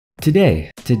Today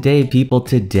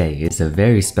is a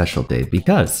very special day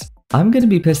because I'm gonna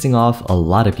be pissing off a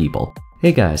lot of people.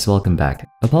 Hey guys, welcome back.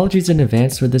 Apologies in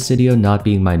advance for this video not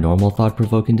being my normal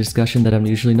thought-provoking discussion that I'm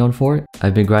usually known for.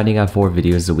 I've been grinding out 4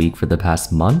 videos a week for the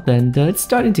past month and it's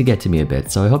starting to get to me a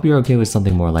bit, so I hope you're okay with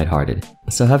something more lighthearted.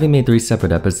 So having made 3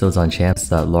 separate episodes on champs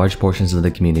that large portions of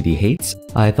the community hates,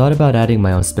 I thought about adding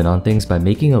my own spin on things by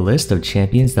making a list of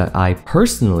champions that I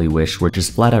personally wish were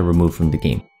just flat out removed from the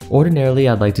game. Ordinarily,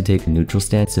 I'd like to take a neutral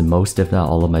stance in most if not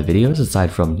all of my videos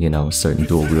aside from, a certain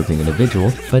dual-wielding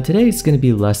individual, but today it's going to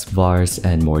be less Vars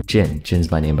and more Jhin.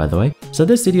 Jhin's my name by the way. So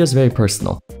this video is very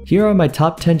personal. Here are my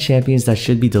top 10 champions that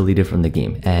should be deleted from the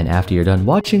game, and after you're done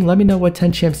watching, let me know what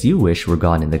 10 champs you wish were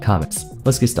gone in the comments.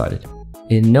 Let's get started.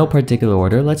 In no particular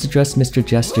order, let's address Mr.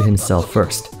 Jester himself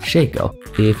first, Shaco.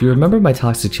 If you remember my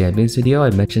Toxic Champions video, I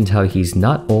mentioned how he's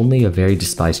not only a very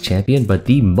despised champion, but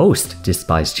the most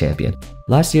despised champion.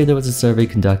 Last year there was a survey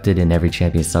conducted in every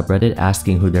champion subreddit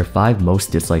asking who their 5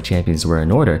 most disliked champions were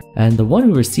in order, and the one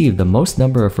who received the most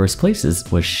number of first places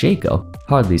was Shaco.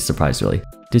 Hardly a surprise really.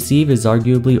 Deceive is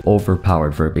arguably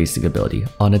overpowered for a basic ability.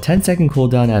 On a 10-second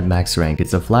cooldown at max rank,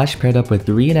 it's a flash paired up with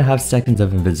 3.5 seconds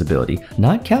of invisibility,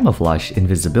 not camouflage,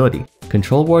 invisibility.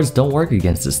 Control wards don't work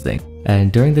against this thing,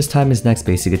 and during this time his next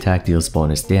basic attack deals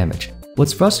bonus damage.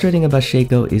 What's frustrating about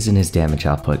Shaco isn't his damage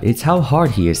output, it's how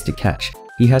hard he is to catch.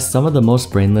 He has some of the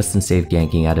most brainless and safe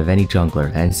ganking out of any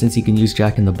jungler, and since he can use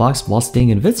Jack in the Box while staying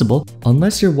invisible,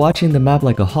 unless you're watching the map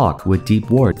like a hawk with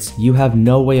deep wards, you have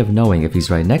no way of knowing if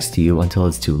he's right next to you until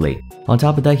it's too late. On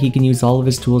top of that, he can use all of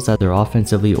his tools either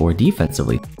offensively or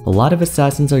defensively. A lot of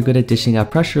assassins are good at dishing out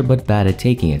pressure but bad at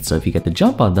taking it, so if you get the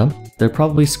jump on them, they're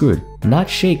probably screwed. Not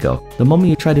Shaco. The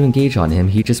moment you try to engage on him,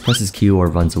 he just presses Q or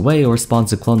runs away or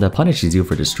spawns a clone that punishes you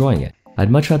for destroying it. I'd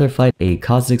much rather fight a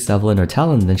Kha'Zix, Evelynn, or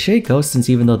Talon than Shaco, since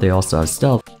even though they also have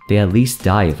stealth, they at least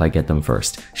die if I get them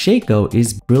first. Shaco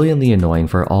is brilliantly annoying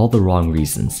for all the wrong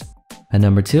reasons. At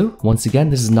number 2, once again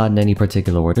this is not in any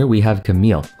particular order, we have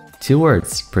Camille. 2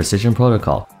 words, Precision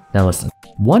Protocol. Now listen,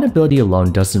 one ability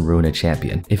alone doesn't ruin a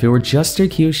champion. If it were just her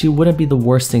Q, she wouldn't be the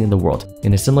worst thing in the world.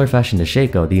 In a similar fashion to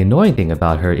Shaco, the annoying thing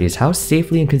about her is how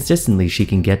safely and consistently she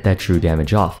can get that true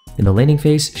damage off. In the laning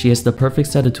phase, she has the perfect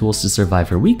set of tools to survive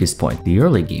her weakest point, the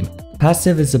early game.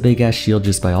 Passive is a big ass shield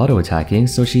just by auto-attacking,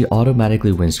 so she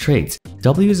automatically wins trades.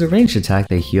 W is a ranged attack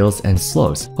that heals and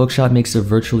slows. Hookshot makes her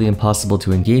virtually impossible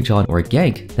to engage on or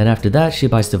gank. Then after that, she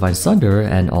buys Divine Sunderer,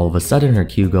 and all of a sudden her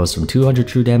Q goes from 200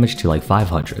 true damage to like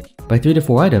 500. By 3 to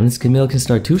 4 items, Camille can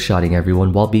start 2-shotting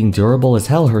everyone while being durable as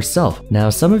hell herself. Now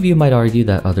some of you might argue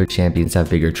that other champions have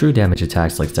bigger true damage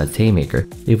attacks like Seth's Haymaker.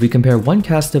 If we compare one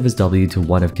cast of his W to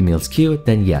one of Camille's Q,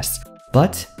 then yes.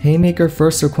 But Haymaker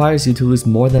first requires you to lose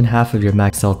more than half of your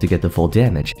max health to get the full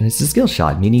damage, and it's a skill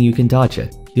shot, meaning you can dodge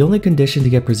it. The only condition to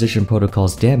get Precision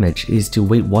Protocol's damage is to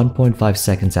wait 1.5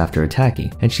 seconds after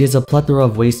attacking, and she has a plethora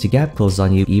of ways to gap close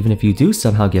on you even if you do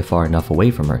somehow get far enough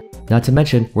away from her. Not to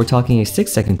mention, we're talking a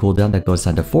 6-second cooldown that goes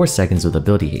down to 4 seconds with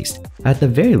ability haste. At the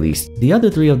very least, the other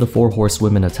 3 of the 4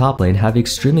 horsewomen of top lane have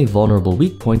extremely vulnerable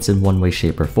weak points in one way,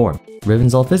 shape, or form.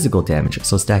 Riven's all physical damage,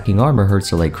 so stacking armor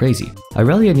hurts her like crazy.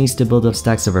 Irelia needs to build up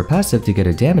stacks of her passive to get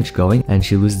her damage going, and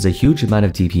she loses a huge amount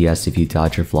of DPS if you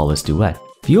dodge her flawless duet.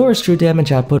 Fiora's true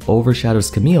damage output overshadows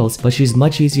Camille's, but she's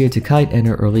much easier to kite and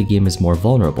her early game is more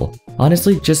vulnerable.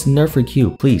 Honestly, just nerf her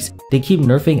Q, please. They keep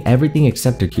nerfing everything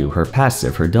except her Q, her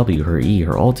passive, her W, her E,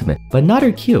 her ultimate, but not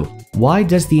her Q. Why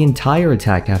does the entire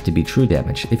attack have to be true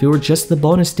damage? If it were just the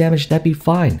bonus damage, that'd be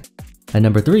fine. At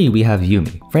number 3, we have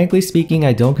Yuumi. Frankly speaking,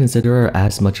 I don't consider her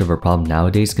as much of a problem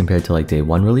nowadays compared to like day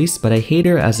 1 release, but I hate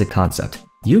her as a concept.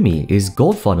 Yuumi is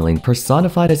gold funneling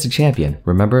personified as a champion.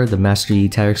 Remember the Master Yi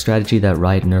Tyrek strategy that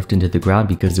Riot nerfed into the ground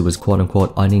because it was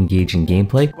quote-unquote unengaging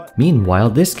gameplay? Meanwhile,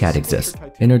 this cat exists.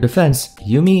 In her defense,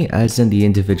 Yuumi, as in the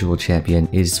individual champion,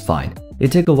 is fine.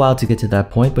 It took a while to get to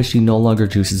that point, but she no longer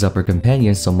juices up her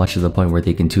companions so much to the point where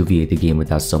they can 2v8 the game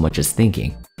without so much as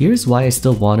thinking. Here's why I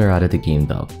still want her out of the game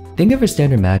though. Think of a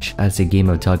standard match as a game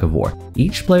of tug of war.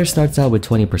 Each player starts out with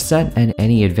 20% and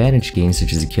any advantage gained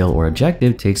such as a kill or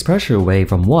objective takes pressure away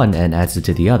from one and adds it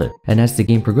to the other. And as the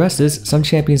game progresses, some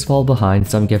champions fall behind,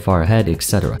 some get far ahead,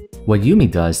 etc. What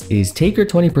Yuumi does is take her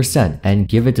 20% and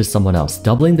give it to someone else,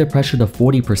 doubling their pressure to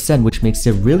 40%, which makes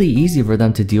it really easy for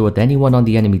them to deal with anyone on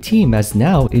the enemy team, as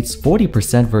now it's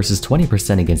 40% versus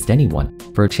 20% against anyone.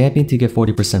 For a champion to get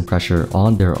 40% pressure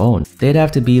on their own, they'd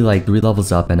have to be like 3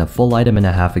 levels up and a full item and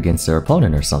a half against their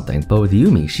opponent or something, but with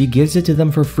Yumi, she gives it to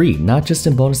them for free, not just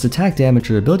in bonus attack damage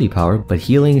or ability power, but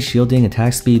healing, shielding,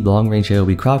 attack speed, long range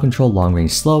AoE crowd control, long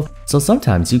range slow. So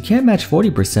sometimes you can't match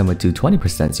 40% with 2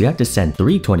 20%, so you have to send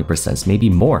 3 20%, maybe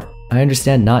more. I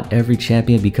understand not every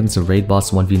champion becomes a raid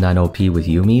boss 1v9 OP with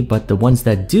Yumi, but the ones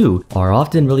that do are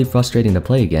often really frustrating to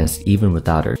play against even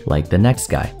without her, like the next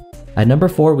guy. At number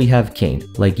 4 we have Kayn.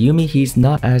 Like Yumi, he's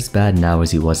not as bad now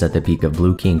as he was at the peak of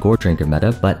Blue Kayn Gore Drinker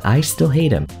meta, but I still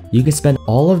hate him. You can spend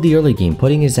all of the early game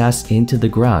putting his ass into the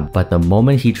ground, but the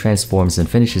moment he transforms and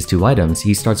finishes 2 items,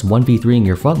 he starts 1v3ing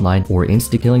your front line or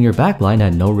insta-killing your backline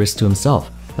at no risk to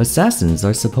himself. Assassins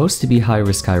are supposed to be high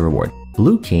risk, high reward.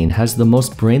 Blue Kayn has the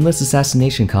most brainless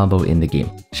assassination combo in the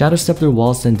game. Shadow step through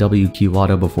walls, then WQ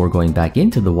auto before going back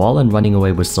into the wall and running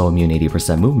away with slow immune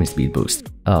 80% movement speed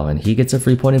boost. Oh, and he gets a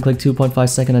free point and click 2.5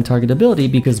 second on target ability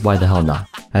because why the hell not?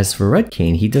 As for Red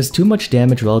Kayn, he does too much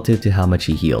damage relative to how much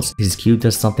he heals. His Q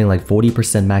does something like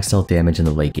 40% max health damage in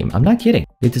the late game. I'm not kidding.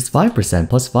 It does 5%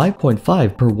 plus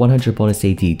 5.5 per 100 bonus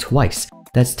AD twice.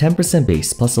 That's 10%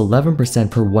 base plus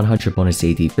 11% per 100 bonus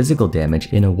AD physical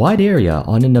damage in a wide area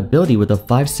on an ability with a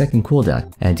 5-second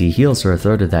cooldown, and he heals for a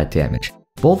third of that damage.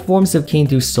 Both forms of Kayn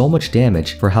do so much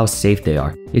damage for how safe they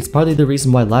are. It's partly the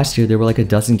reason why last year there were like a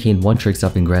dozen Kayn 1-tricks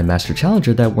up in Grandmaster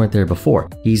Challenger that weren't there before.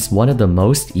 He's one of the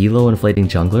most elo inflating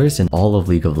junglers in all of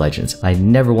League of Legends. I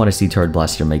never want to see Turret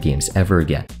Blaster in my games ever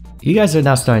again. You guys are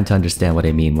now starting to understand what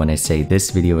I mean when I say this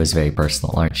video is very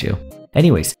personal, aren't you?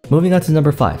 Anyways, moving on to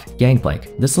number 5,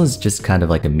 Gangplank. This one's just kind of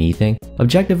like a me thing.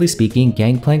 Objectively speaking,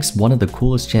 Gangplank's one of the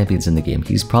coolest champions in the game.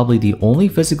 He's probably the only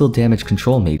physical damage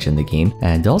control mage in the game,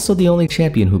 and also the only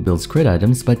champion who builds crit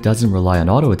items but doesn't rely on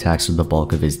auto attacks for the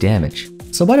bulk of his damage.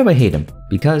 So why do I hate him?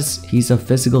 Because he's a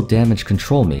physical damage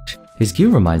control mage. His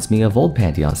Q reminds me of old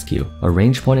Pantheon's Q, a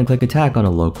range point and click attack on a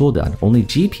low cooldown, only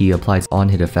GP applies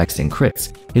on-hit effects and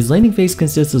crits. His laning phase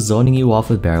consists of zoning you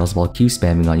off with barrels while Q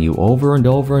spamming on you over and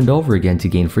over and over again to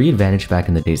gain free advantage back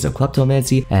in the days of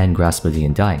Kleptomancy and Grasp of the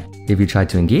Undying. If you tried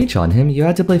to engage on him, you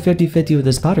had to play 50-50 with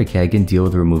his powder keg and deal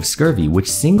with remove Scurvy, which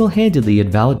single-handedly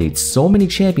invalidates so many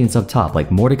champions up top like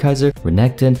Mordekaiser,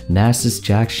 Renekton, Nasus,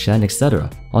 Jax, Shen, etc.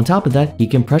 On top of that, he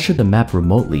can pressure the map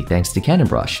remotely thanks to Cannon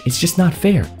Brush. It's just not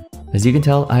fair. As you can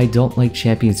tell, I don't like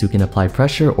champions who can apply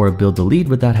pressure or build a lead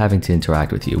without having to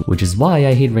interact with you, which is why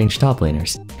I hate ranged top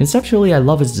laners. Conceptually, I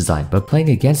love his design, but playing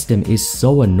against him is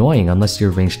so annoying unless you're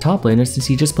a ranged top laner since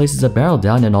he just places a barrel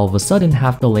down and all of a sudden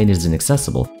half the lane is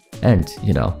inaccessible. And,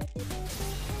 you know.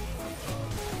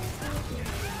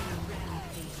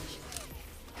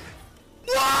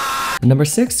 At number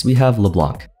 6, we have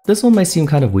LeBlanc. This one might seem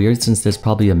kind of weird since there's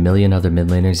probably a million other mid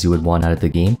laners you would want out of the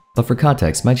game, but for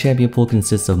context, my champion pool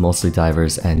consists of mostly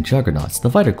divers and juggernauts, the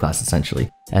fighter class essentially.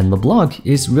 And LeBlanc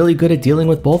is really good at dealing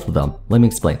with both of them. Let me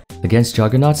explain. Against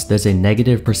juggernauts, there's a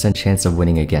 -% chance of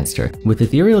winning against her. With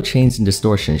ethereal chains and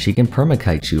distortion, she can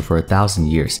permakite you for 1,000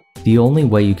 years. The only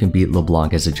way you can beat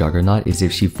LeBlanc as a juggernaut is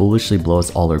if she foolishly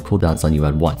blows all her cooldowns on you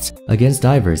at once. Against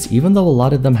divers, even though a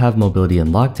lot of them have mobility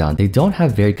and lockdown, they don't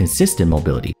have very consistent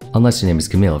mobility, unless your name is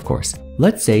Camille of course.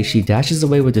 Let's say she dashes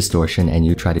away with distortion and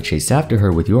you try to chase after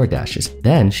her with your dashes.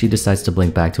 Then she decides to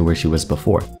blink back to where she was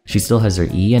before. She still has her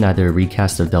E and either a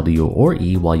recast of W or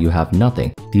E while you have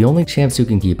nothing. The only champs who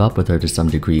can keep up with her to some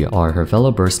degree are her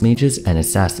fellow burst mages and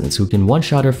assassins who can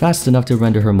one-shot her fast enough to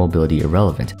render her mobility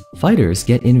irrelevant. Fighters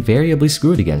get invariably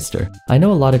screwed against her. I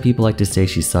know a lot of people like to say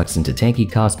she sucks into tanky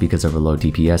comps because of her low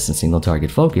DPS and single target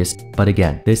focus, but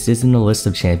again, this isn't a list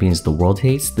of champions the world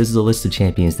hates, this is a list of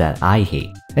champions that I hate.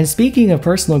 And speaking of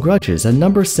personal grudges, at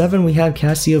number 7 we have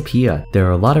Cassiopeia. There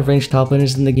are a lot of ranged top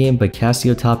laners in the game, but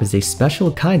Cassio top is a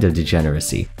special kind of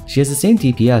degeneracy. She has the same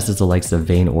DPS as the likes of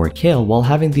Vayne or Kayle while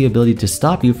having the ability to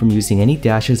stop you from using any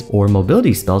dashes or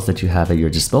mobility spells that you have at your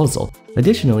disposal.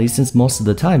 Additionally, since most of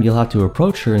the time you'll have to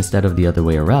approach her instead of the other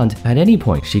way around, at any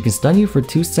point she can stun you for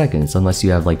 2 seconds unless you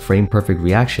have like frame perfect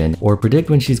reaction or predict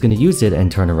when she's going to use it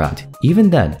and turn around. Even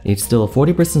then, it's still a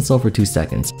 40% slow for 2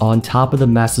 seconds, on top of the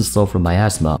massive slow from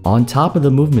Miasma, on top of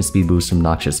the movement speed boost from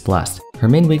Noxious Blast. Her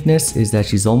main weakness is that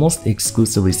she's almost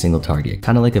exclusively single target,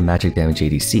 kinda like a magic damage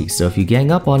ADC, so if you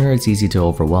gang up on her it's easy to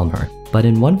overwhelm her. But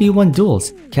in 1v1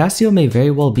 duels, Cassio may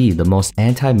very well be the most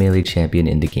anti-melee champion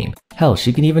in the game. Hell,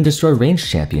 she can even destroy ranged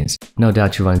champions. No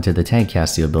doubt you run into the tank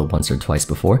Cassio build once or twice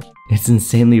before. It's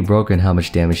insanely broken how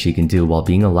much damage she can do while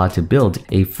being allowed to build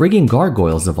a friggin'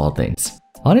 gargoyles of all things.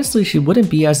 Honestly, she wouldn't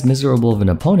be as miserable of an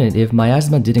opponent if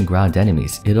Miasma didn't ground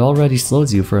enemies. It already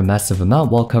slows you for a massive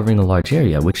amount while covering a large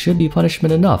area, which should be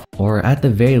punishment enough, or at the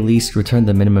very least return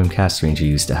the minimum cast range you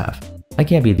used to have. I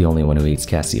can't be the only one who hates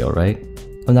Cassio, right?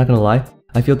 I'm not gonna lie,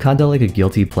 I feel kinda like a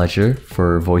guilty pleasure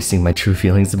for voicing my true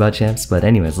feelings about champs, but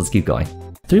anyways, let's keep going.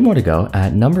 3 more to go.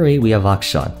 At number 8, we have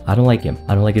Aphrow. I don't like him.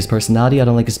 I don't like his personality, I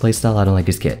don't like his playstyle, I don't like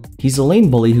his kit. He's a lane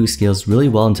bully who scales really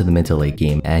well into the mid to late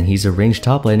game, and he's a ranged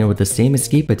top laner with the same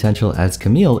escape potential as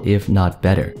Camille, if not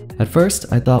better. At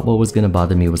first, I thought what was gonna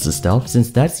bother me was the stealth, since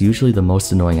that's usually the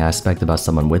most annoying aspect about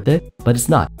someone with it, but it's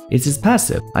not. It's his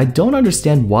passive. I don't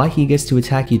understand why he gets to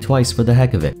attack you twice for the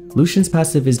heck of it. Lucian's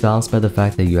passive is balanced by the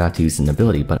fact that you have to use an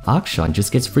ability, but Aphrow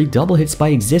just gets free double hits by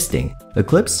existing.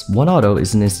 Eclipse, 1 auto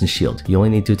is an instant shield. You only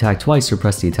need to attack twice or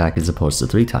press the attack as opposed to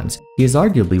 3 times. He is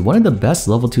arguably one of the best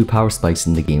level 2 power spikes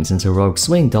in the game since Heroic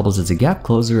Swing doubles as a gap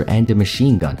closer and a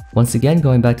machine gun. Once again,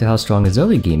 going back to how strong his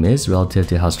early game is relative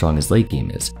to how strong his late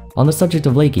game is. On the subject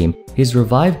of late game, his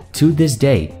revive to this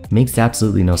day makes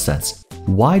absolutely no sense.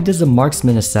 Why does a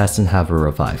marksman assassin have a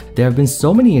revive? There have been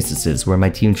so many instances where my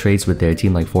team trades with their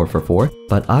team like 4 for 4,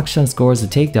 but Aphrow scores a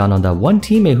takedown on that one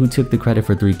teammate who took the credit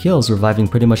for 3 kills, reviving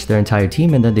pretty much their entire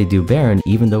team, and then they do Baron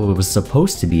even though it was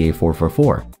supposed to be a 4 for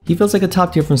 4. He feels like a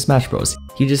top tier from Smash Bros.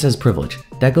 He just has privilege.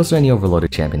 That goes for any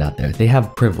overloaded champion out there. They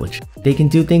have privilege. They can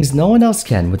do things no one else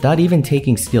can without even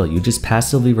taking skill. You just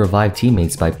passively revive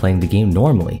teammates by playing the game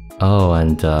normally. Oh,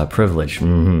 and privilege.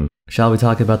 Shall we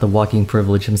talk about the walking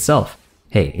privilege himself?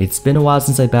 Hey, it's been a while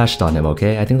since I bashed on him,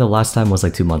 okay? I think the last time was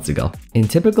like 2 months ago. In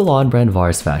typical on-brand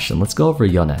Vars fashion, let's go over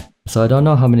Yone. So I don't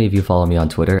know how many of you follow me on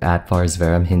Twitter,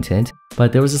 @VarsVerum, hint hint,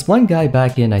 but there was this one guy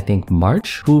back in, I think,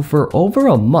 March, who for over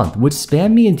a month would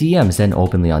spam me in DMs and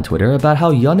openly on Twitter about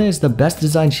how Yone is the best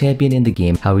designed champion in the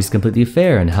game, how he's completely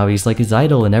fair, and how he's like his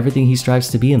idol and everything he strives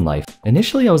to be in life.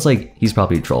 Initially, I was like, he's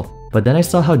probably a troll. But then I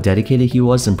saw how dedicated he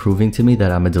was in proving to me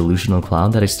that I'm a delusional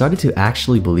clown that I started to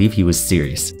actually believe he was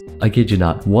serious. I kid you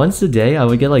not, once a day I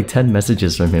would get like 10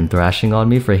 messages from him thrashing on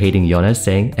me for hating Yone,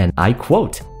 saying, and I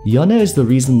quote, "Yone is the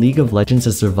reason League of Legends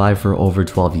has survived for over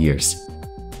 12 years.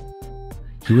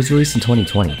 He was released in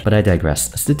 2020, but I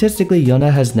digress. Statistically, Yone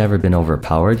has never been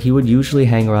overpowered. He would usually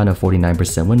hang around a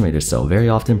 49% win rate or so, very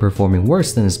often performing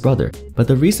worse than his brother. But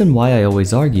the reason why I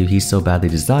always argue he's so badly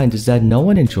designed is that no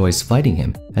one enjoys fighting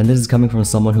him. And this is coming from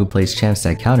someone who plays champs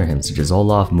that counter him, such as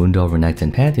Olaf, Mundo, Renekton,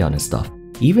 and Pantheon and stuff.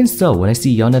 Even so, when I see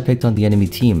Yone picked on the enemy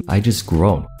team, I just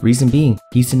groan. Reason being,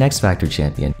 he's an X-Factor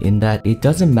champion, in that it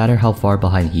doesn't matter how far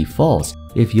behind he falls.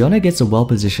 If Yone gets a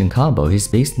well-positioned combo, his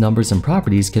base numbers and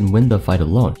properties can win the fight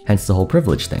alone, hence the whole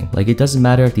privilege thing. Like, it doesn't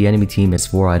matter if the enemy team has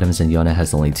 4 items and Yone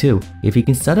has only 2, if he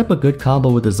can set up a good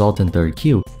combo with his ult and 3rd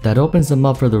Q, that opens him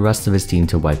up for the rest of his team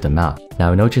to wipe them out.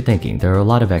 Now I know what you're thinking, there are a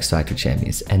lot of X-Factor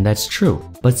champions, and that's true.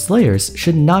 But Slayers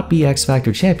should not be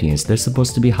X-Factor champions, they're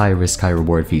supposed to be high risk, high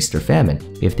reward, feast or famine.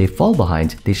 If they fall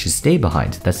behind, they should stay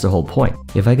behind, that's the whole point.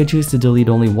 If I could choose to delete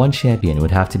only one champion, it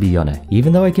would have to be Yone.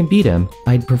 Even though I can beat him,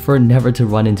 I'd prefer never to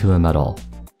run into him at all.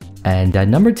 And at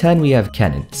number 10 we have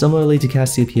Kennen. Similarly to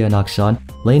Cassiopeia and Akshan,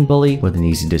 lane bully with an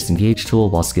easy disengage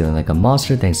tool while scaling like a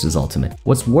monster thanks to his ultimate.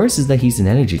 What's worse is that he's an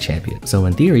energy champion, so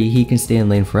in theory he can stay in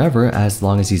lane forever as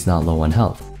long as he's not low on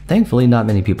health. Thankfully not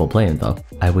many people play him though.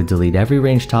 I would delete every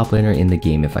ranged top laner in the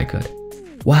game if I could.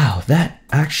 Wow, that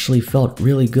actually felt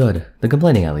really good. The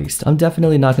complaining at least. I'm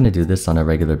definitely not going to do this on a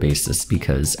regular basis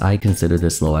because I consider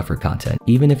this low effort content,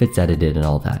 even if it's edited and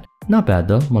all that. Not bad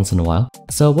though, once in a while.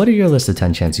 So what are your list of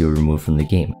 10 champs you would remove from the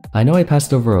game? I know I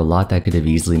passed over a lot that could have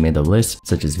easily made the list,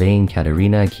 such as Vayne,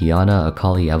 Katarina, Kiana,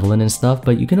 Akali, Evelynn and stuff,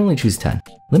 but you can only choose 10.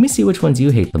 Let me see which ones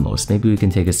you hate the most, maybe we can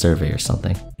take a survey or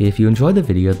something. If you enjoyed the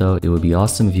video though, it would be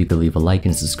awesome if you could leave a like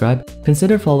and subscribe.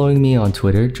 Consider following me on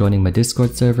Twitter, joining my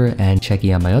Discord server, and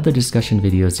checking out my other discussion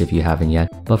videos if you haven't yet.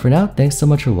 But for now, thanks so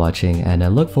much for watching, and I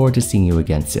look forward to seeing you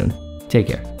again soon. Take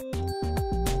care.